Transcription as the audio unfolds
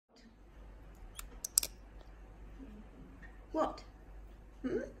What?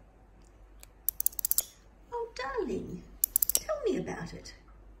 Hmm? Oh, darling, tell me about it.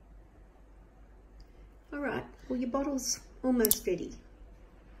 All right, well, your bottle's almost ready.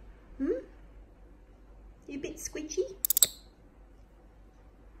 Hmm? You a bit squidgy?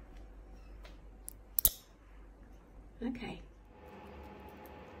 Okay.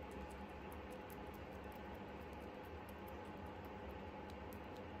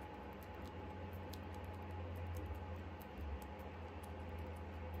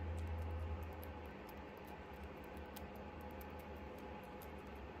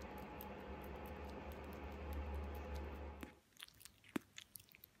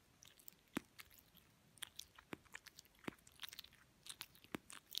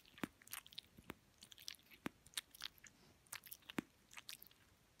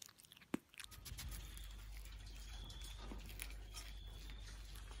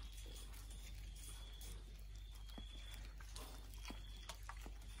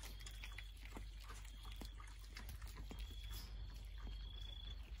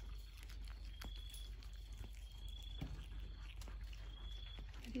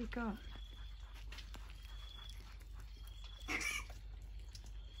 Where do you go?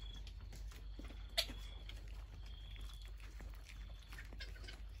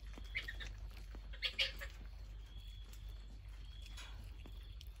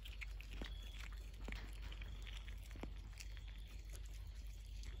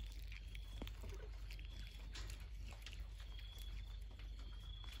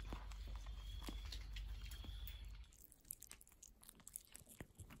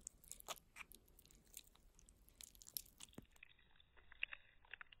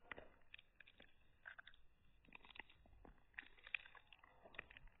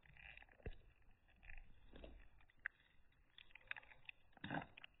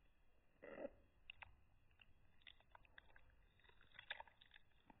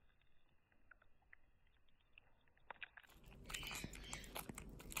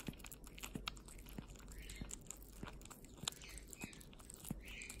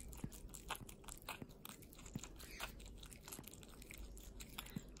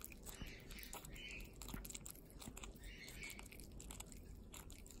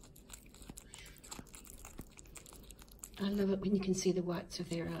 I love it when you can see the whites of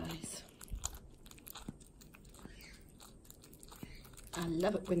their eyes. I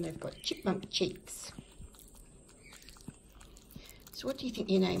love it when they've got chipmunk cheeks. So what do you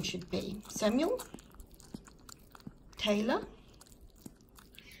think your name should be? Samuel? Taylor?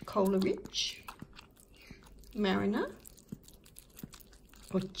 Coleridge? Mariner?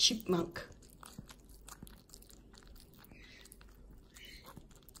 Or Chipmunk?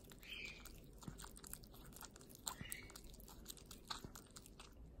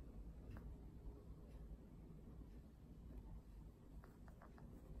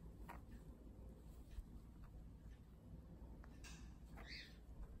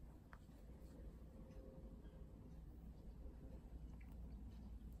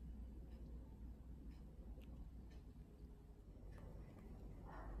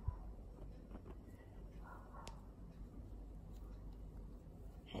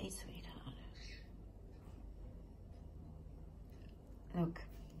 Hey, sweetheart. Look,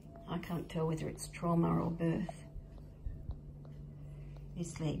 I can't tell whether it's trauma or birth.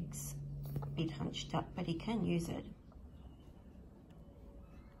 His leg's a bit hunched up, but he can use it.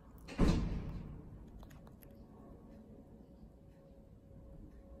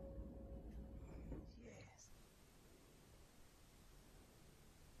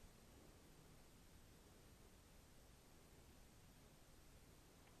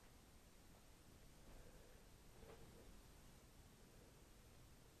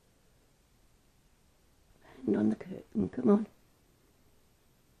 Hand on the curtain, come on.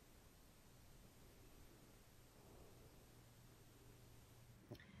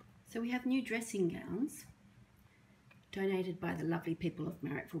 So we have new dressing gowns donated by the lovely people of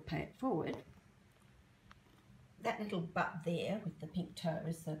Marrickville Pay It Forward. That little butt there with the pink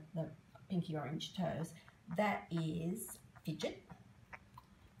toes, the pinky orange toes, that is Fidget.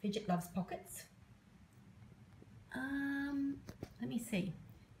 Fidget loves pockets. Let me see.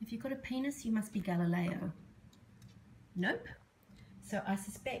 If you've got a penis, you must be Galileo. Nope. So I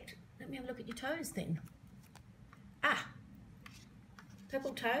suspect, let me have a look at your toes then. Ah,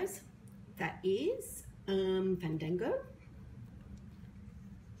 purple toes, that is Fandango.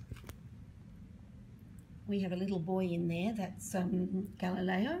 We have a little boy in there, that's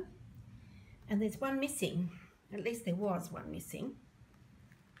Galileo. And there's one missing, at least there was one missing.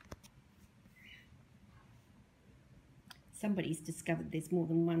 Somebody's discovered there's more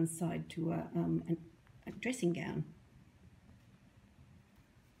than one side to a dressing gown.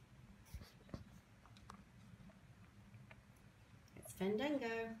 Fandango.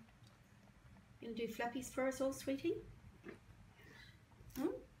 You gonna do flappies for us all, sweetie?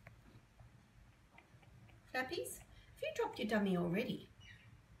 Flappies? Have you dropped your dummy already?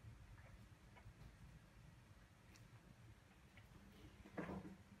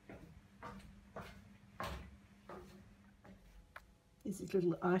 This is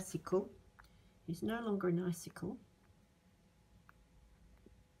little icicle. He's no longer an icicle.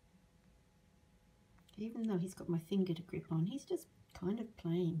 Even though he's got my finger to grip on, he's just kind of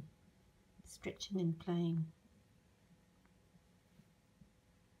playing, stretching and playing.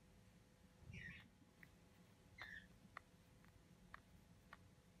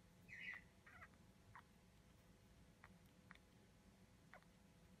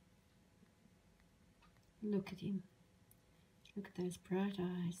 Look at him. Look at those bright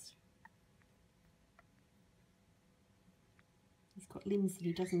eyes. He's got limbs that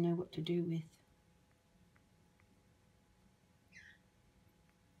he doesn't know what to do with.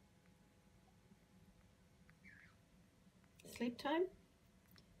 Sleep time?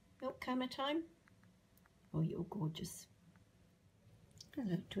 Milk coma time? Oh, you're gorgeous.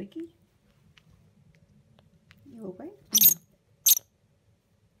 Hello, Twiggy. You awake now?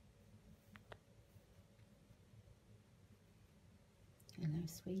 Hello,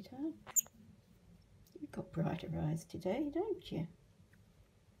 sweetheart. You've got brighter eyes today, don't you?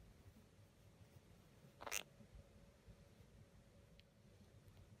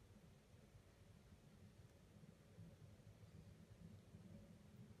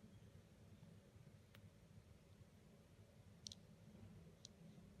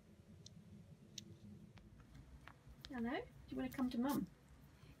 Hello, do you want to come to Mum?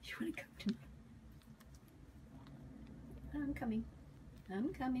 You want to come to Mum? I'm coming.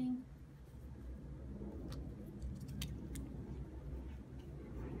 I'm coming.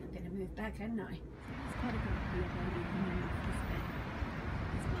 I'm going to move back, hadn't I? It's quite a good idea, baby, coming off this bed.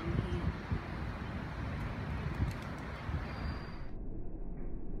 There's Mum here.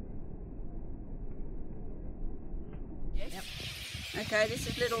 Yes. Okay, this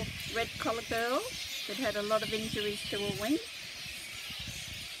is little red collar girl that had a lot of injuries to her wing.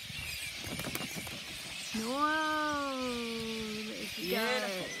 Whoa! Let's go.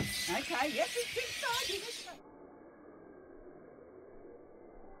 Beautiful. Okay, yes, it's big side.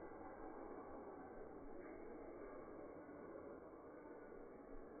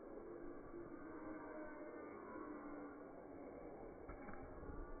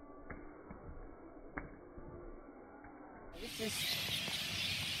 This is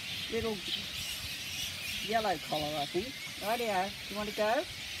little yellow collar, I think. Rightio, you want to go?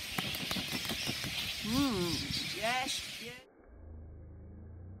 Yes, yes.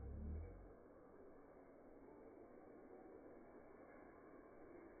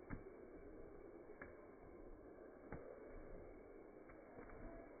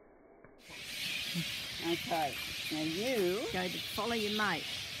 Okay, now you Go to follow your mate.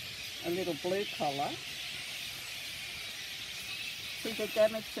 a little blue collar. See the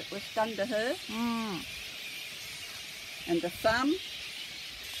damage that was done to her? And the thumb.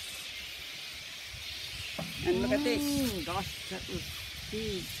 And look at this. Gosh, that was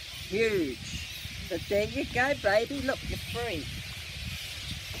huge. Huge. But there you go, baby. Look, you're free.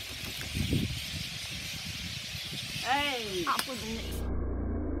 Hey. Up with the knee.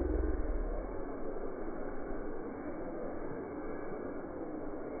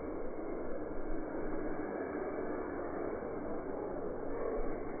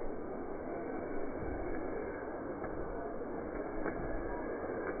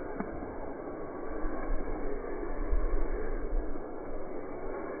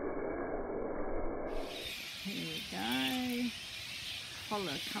 Here we go.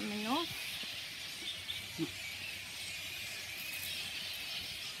 Collar coming off.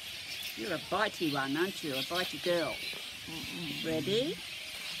 You're a bitey one, aren't you? A bitey girl. Ready?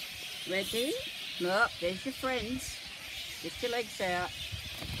 Ready? Look, there's your friends. Get your legs out.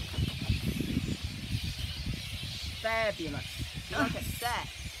 Fabulous. Look at that.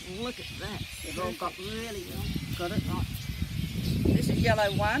 Look at that. They've all got really got it right. This is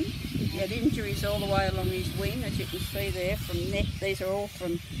yellow one. He had injuries all the way along his wing, as you can see there from neck. These are all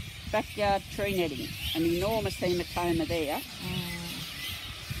from backyard tree netting. An enormous hematoma there.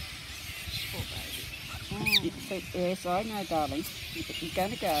 Poor baby. Yes, I know, darling. But you're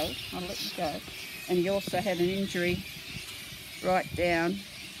going to go. I'll let you go. And he also had an injury right down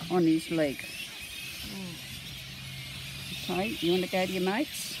on his leg. Okay, you want to go to your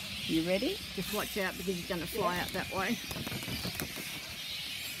mates? You ready? Just watch out because he's going to fly out that way.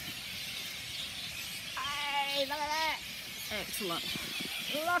 Hey, look at that! Excellent.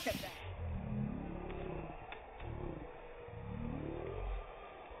 Look at that!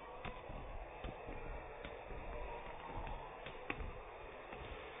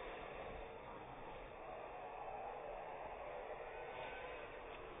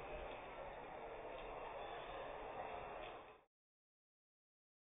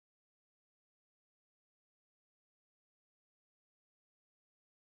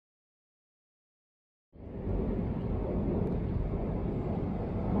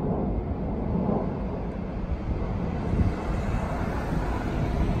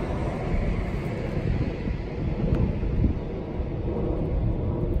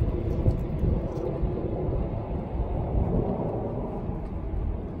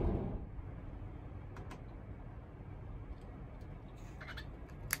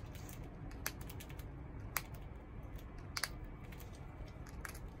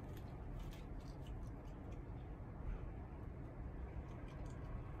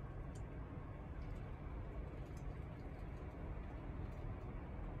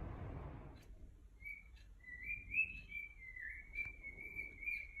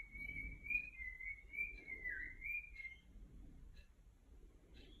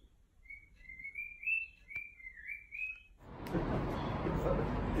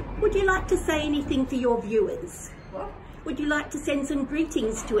 Would you like to say anything to your viewers? What? Would you like to send some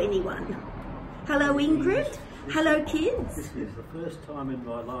greetings to anyone? Hello Ingrid. Hello kids. This is the first time in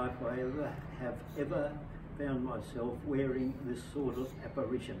my life I have ever found myself wearing this sort of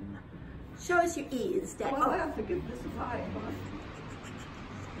apparition. Show us your ears, Dad. Well, I forgive this if I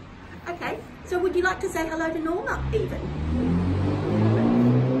am. Okay, so would you like to say hello to Norma even?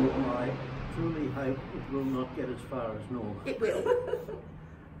 I truly hope it will not get as far as Norma. It will.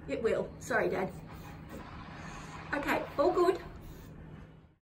 It will. Sorry, Dad. Okay, all good.